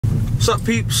up,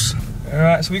 peeps?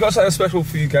 Alright, so we got something special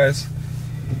for you guys.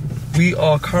 We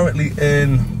are currently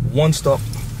in One Stop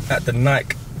at the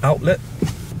Nike outlet.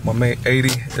 My mate 80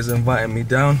 is inviting me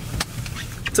down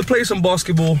to play some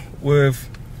basketball with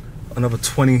another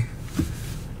 20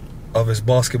 of his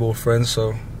basketball friends.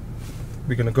 So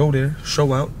we're gonna go there,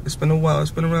 show out. It's been a while,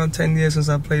 it's been around 10 years since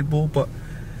I played ball, but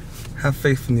have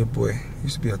faith in your boy. He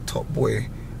used to be a top boy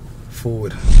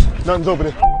forward. Nothing's over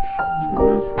there.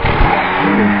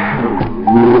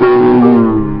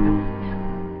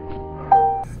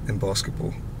 In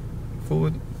basketball.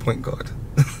 Forward, point guard.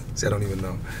 See, I don't even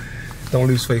know. Don't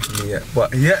lose faith in me yet.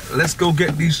 But yeah, let's go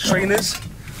get these trainers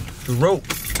the rope.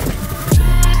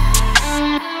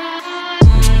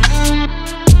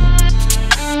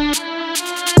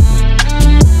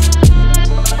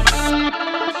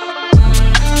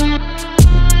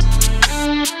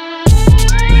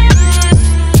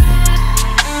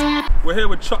 We're here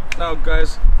with Chuck now,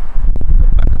 guys. The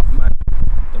backup man,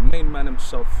 the main man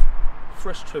himself.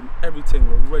 Fresh trim, everything,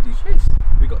 we're ready. Jeez.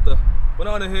 We got the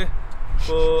banana here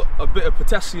for a bit of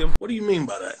potassium. What do you mean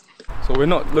by that? So we're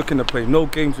not looking to play no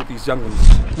games with these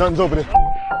young'uns. Nothing's over there.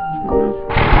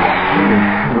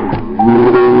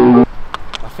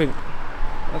 I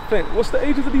think, what's the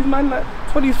ages of these men? Like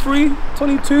 23,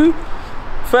 22,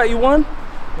 31?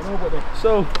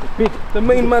 So, the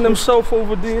main man himself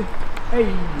over there.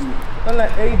 Hey, I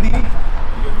like AD,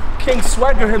 King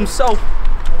Swagger himself.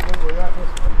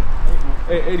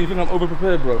 Hey, AD, you think I'm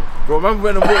over-prepared, bro? Bro, remember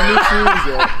when I bought new shoes,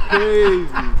 yeah? Crazy.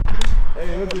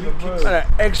 Hey, look at the most.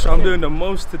 Extra, I'm doing the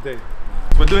most today. So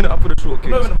we're doing it up for the short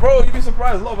kids. No, bro, you'd be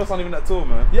surprised. A lot of us aren't even that tall,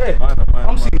 man. Yeah,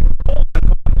 I'm seeing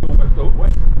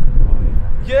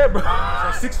yeah, bro.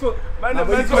 Like 6 foot. Man, no,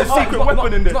 man's got a secret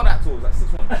weapon in there. It's not that tall, it's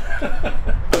like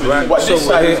 6'1". Right, what so this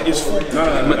we're size here. is full. I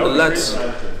met the lads.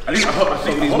 I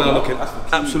think These men are looking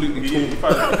absolutely tall.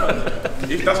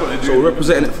 If that's what they do. So we're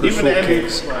representing it for the short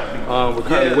kids. We're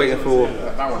currently waiting for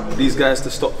these guys to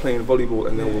stop playing volleyball,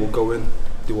 and then we'll go in,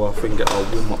 do our thing, get our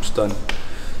warm-ups done.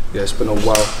 Yeah, it's been a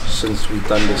while since we've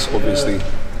done this, obviously,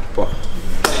 but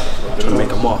I'm trying to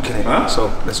make a mark in it. Huh? So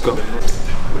let's go.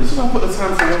 This is why I put the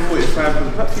time for 1:45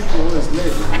 because black people are always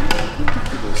late.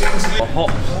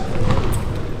 Hops.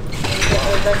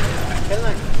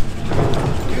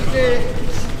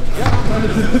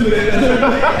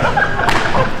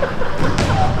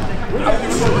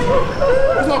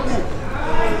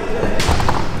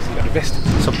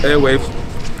 Some airwaves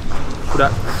for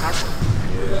that.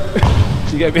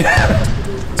 You get me?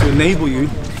 To enable you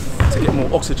to get more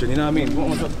oxygen, you know what I mean?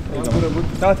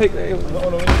 Can I take that?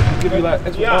 Give you like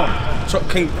extra arm. Chuck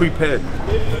came prepared.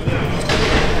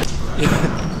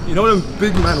 You know them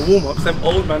big man warm-ups, them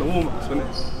old man warm-ups, isn't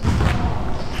it?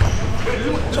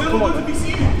 Chuck, come on.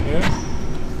 Yeah?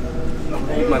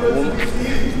 Old man warm-ups.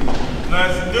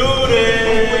 Let's do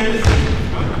this!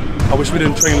 I wish we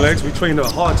didn't train legs. We trained a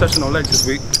hard session on legs this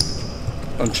week.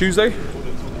 On Tuesday.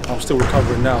 I'm still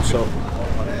recovering now, so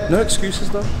no excuses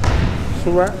though. It's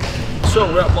alright. So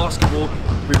we're at basketball.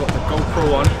 We got the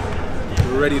GoPro on.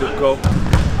 We're ready to go.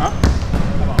 Huh?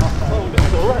 Oh, this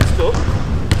is alright still.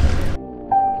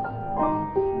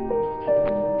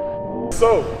 So,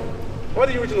 what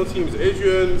are the original teams?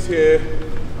 Adrian's here.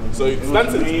 So if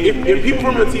people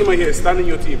from your team are here, stand in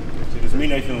your team. It's me,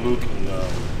 Nathan, Luke, and I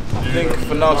think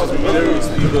for now, just Larry,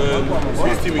 Steven.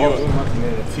 Whose team are you on?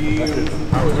 Team.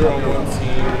 We're on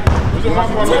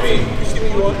one team. Which team are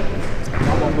you on?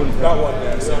 That one,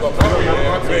 yeah. So we've got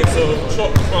okay, so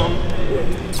Chop from.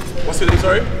 What's your name,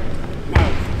 sorry?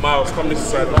 Miles, come this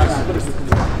side, please.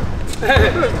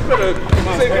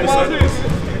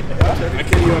 And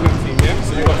Kenny, you're on that team, yeah?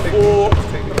 So you got 4.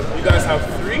 You guys have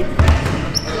 3.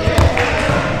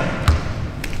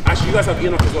 Actually, you guys have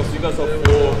enough as well, so you guys have 4.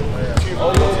 2.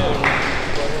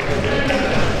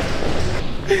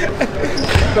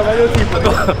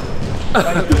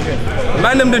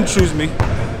 Man, them didn't choose me.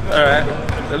 Alright,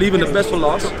 they're leaving the best for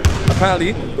last.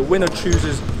 Apparently, the winner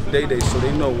chooses Day, so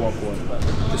they know what I'm going.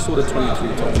 They saw the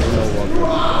 23 times, they know what I'm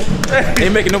going. They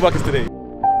ain't making no buckets today.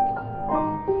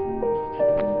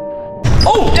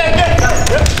 Oh! Yeah!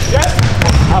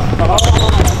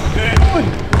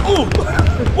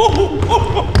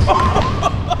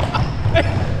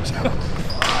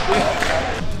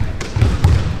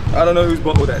 I don't know whose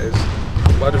bottle that is,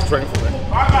 but I just drank from it.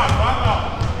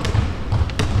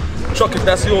 Chuck, if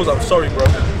that's yours, I'm sorry, bro.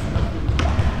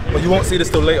 But you won't see this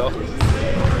till later. Oh!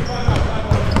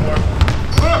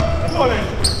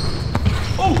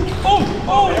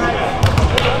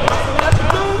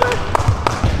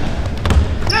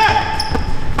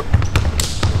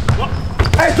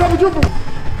 Hey, drop a dribble!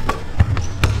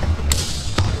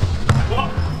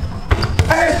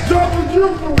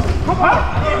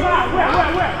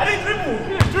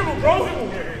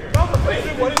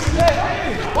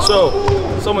 So,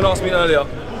 someone asked me earlier,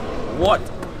 what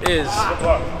is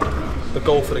the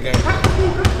goal for the game?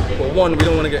 Well, one, we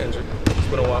don't want to get injured. It's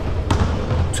been a while.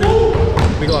 Two,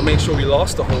 we got to make sure we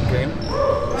last the whole game.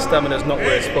 Stamina's not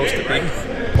where it's supposed to be.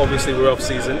 Obviously, we're off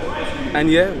season. And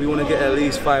yeah, we want to get at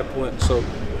least 5 points. So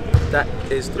that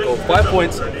is the goal. 5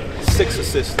 points, 6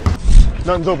 assists.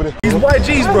 Nothing's over there. He's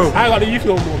YGs, bro. I got the youth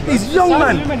more, bro. He's young,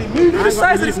 man. Look at the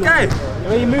size of this guy. The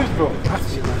way he moves, bro. You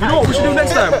know what we should do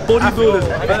next time? Bodybuilders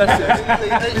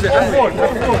versus. Is it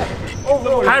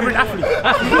Hybrid athlete.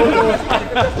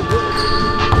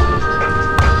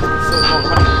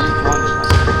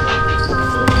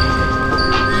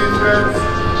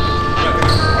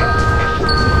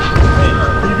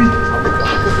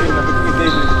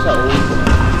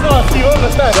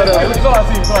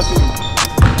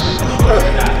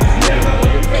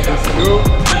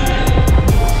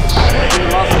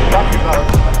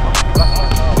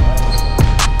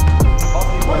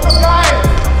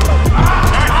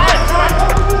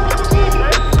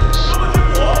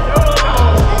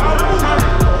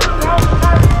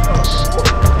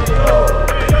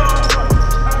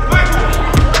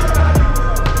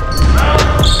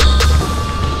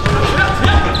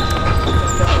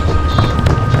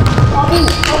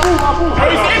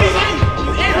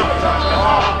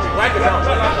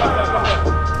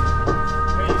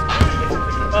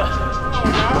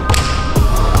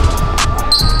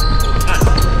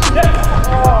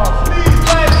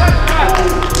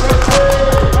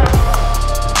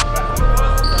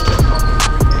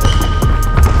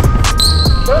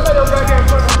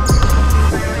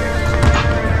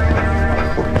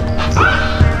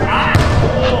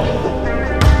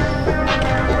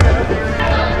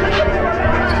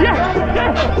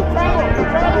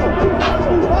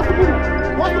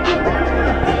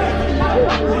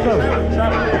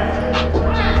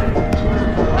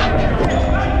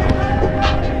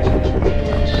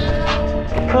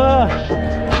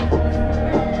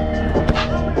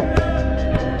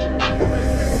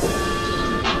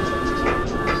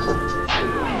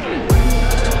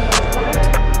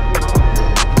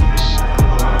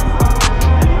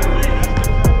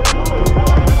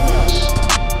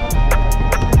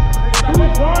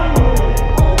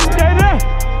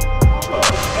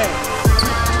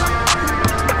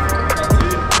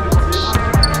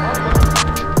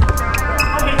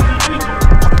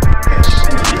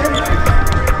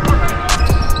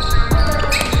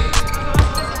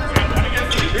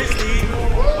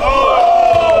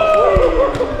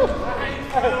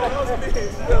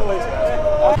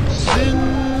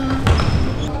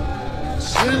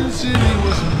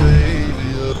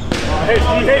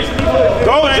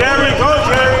 Go, Jerry! Go,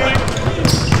 Jerry!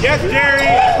 Yes, Jerry!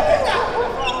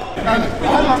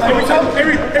 Every time we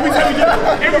do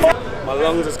it, My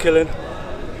lungs is killing.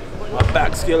 My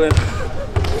back's killing.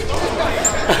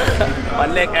 My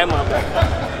neck and my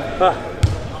back.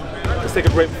 Let's take a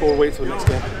break before we wait till the next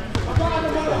game.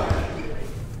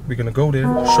 We're gonna go there,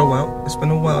 show out. It's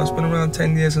been a while. It's been around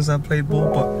 10 years since I played ball,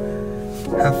 but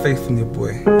have faith in your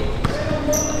boy.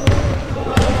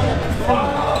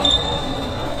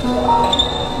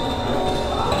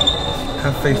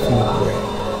 Have faith in your boy.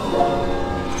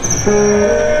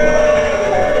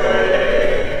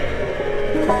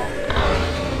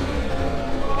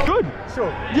 Good.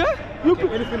 Sure. Yeah?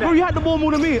 Bro, you had the ball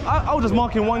more than me. I was just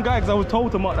marking one guy because I was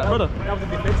told to mark that brother. That was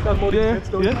the defense. That was more defense.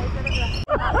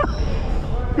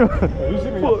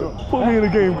 Put me in the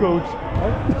game, coach.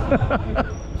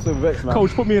 So vexed, man.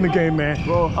 Coach, put me in the game, man.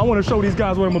 Bro, I want to show these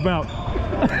guys what I'm about.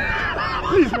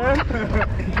 Please, man.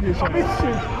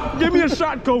 Give me a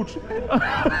shot, coach. I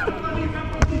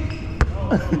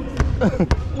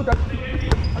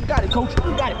got it, coach.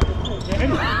 You got it.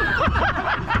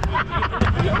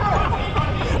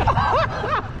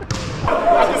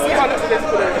 I can see how that's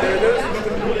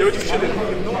they were just chilling.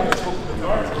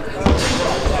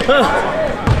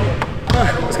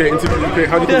 Let's get into it.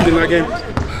 How do you think you did in that game?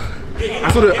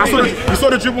 We saw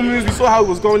the dribble moves, we saw how it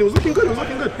was going, it was looking good,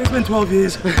 It's been 12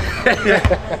 years. Yeah.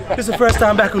 This is the first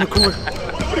time back on the court.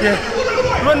 Yeah.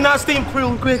 Run that steam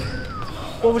real quick.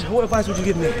 What advice would you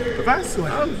give me? Advice?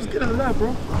 Just get in the lab,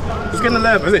 bro. Just get in the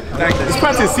lab. Like, it's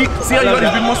practice. See how you got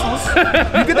these big muscles?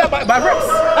 You get that by reps.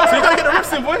 So you gotta get the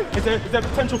reps in, boy. Is there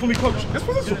potential for me, coach? There's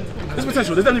potential. There's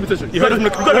potential. There's definitely potential. You heard it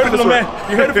from the man.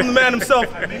 You heard it from the man himself.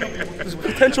 There's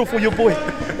potential for your boy.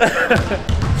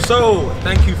 So,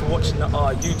 thank you for watching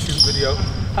our YouTube video.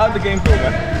 How did the game go,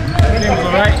 man? The game was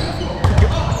alright.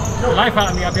 The life out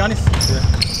of me, I'll be honest. Yeah.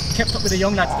 Kept up with the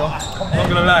young lads though. I'm not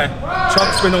gonna lie,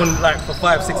 Chuck's been on like for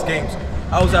 5-6 games.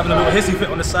 I was having a little hissy fit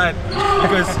on the side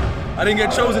because I didn't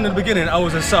get chosen in the beginning. I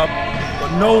was a sub,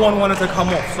 but no one wanted to come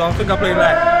off. So I think I played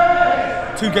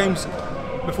like 2 games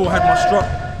before I had my strop,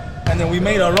 and then we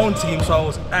made our own team, so I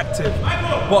was active.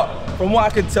 But from what I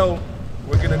could tell,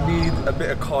 we're gonna need a bit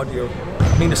of cardio.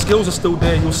 I mean, the skills are still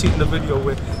there. You'll see it in the video.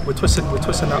 We're twisting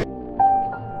up.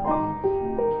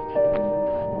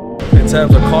 In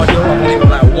terms of cardio, I'm leaving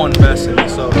like 1 person.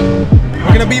 So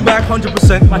we're gonna be back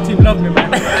 100%. My team love me, man.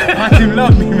 My team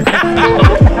love me, man.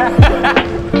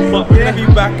 But we're gonna be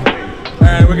back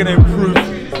and we're gonna improve.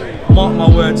 Mark my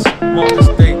words. Mark this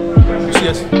date. You see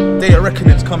us. Day of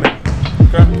reckoning's coming.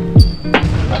 Okay.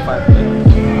 High five.